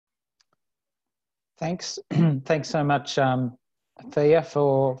Thanks. Thanks so much, Thea,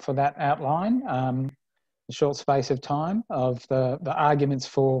 for that outline. A short space of time of the arguments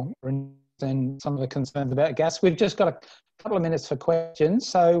for and some of the concerns about gas. We've just got a couple of minutes for questions.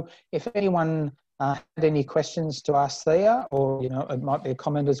 So if anyone had any questions to ask Thea, or it might be a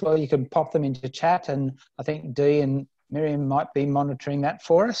comment as well, you can pop them into chat, and I think Dee and Miriam might be monitoring that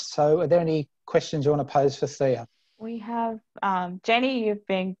for us. So are there any questions you want to pose for Thea? We have Jenny. You've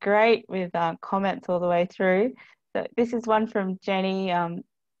been great with comments all the way through. So this is one from Jenny.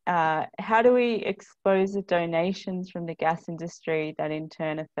 How do we expose the donations from the gas industry that in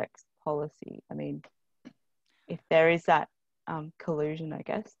turn affects policy? I mean, if there is that collusion, I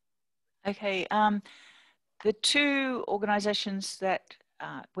guess. Okay. The two organisations that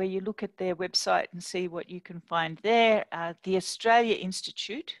where you look at their website and see what you can find there, the Australia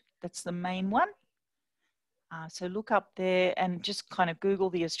Institute, that's the main one. So look up there and just kind of Google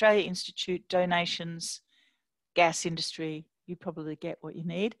the Australia Institute donations, gas industry. You probably get what you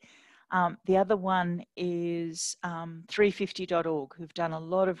need. The other one is 350.org, who've done a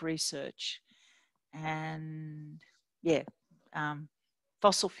lot of research, and yeah,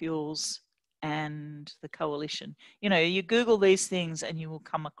 fossil fuels and the coalition. You Google these things and you will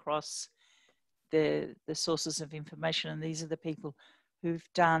come across the sources of information, and these are the people who've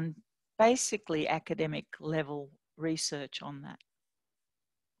done basically academic level research on that.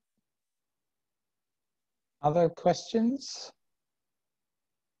 Other questions?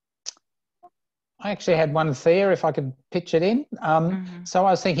 I actually had one, Thea, if I could pitch it in. So I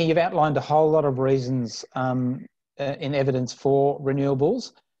was thinking, you've outlined a whole lot of reasons in evidence for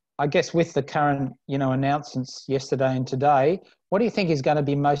renewables. I guess with the current, announcements yesterday and today, what do you think is going to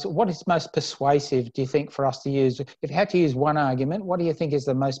be what is most persuasive, do you think, for us to use? If you had to use one argument, what do you think is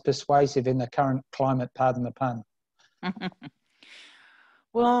the most persuasive in the current climate, pardon the pun?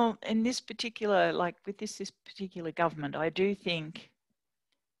 Well, in this particular, like with this particular government, I do think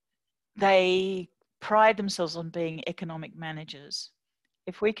they pride themselves on being economic managers.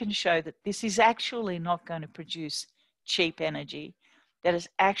 If we can show that this is actually not going to produce cheap energy, that is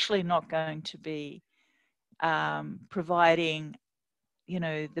actually not going to be providing,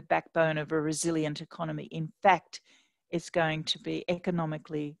 the backbone of a resilient economy. In fact, it's going to be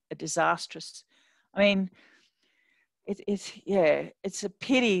economically disastrous. I mean, it's a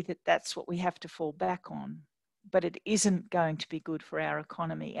pity that that's what we have to fall back on, but it isn't going to be good for our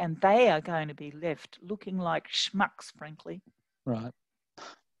economy, and they are going to be left looking like schmucks, frankly. Right.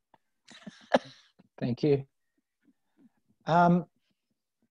 Thank you.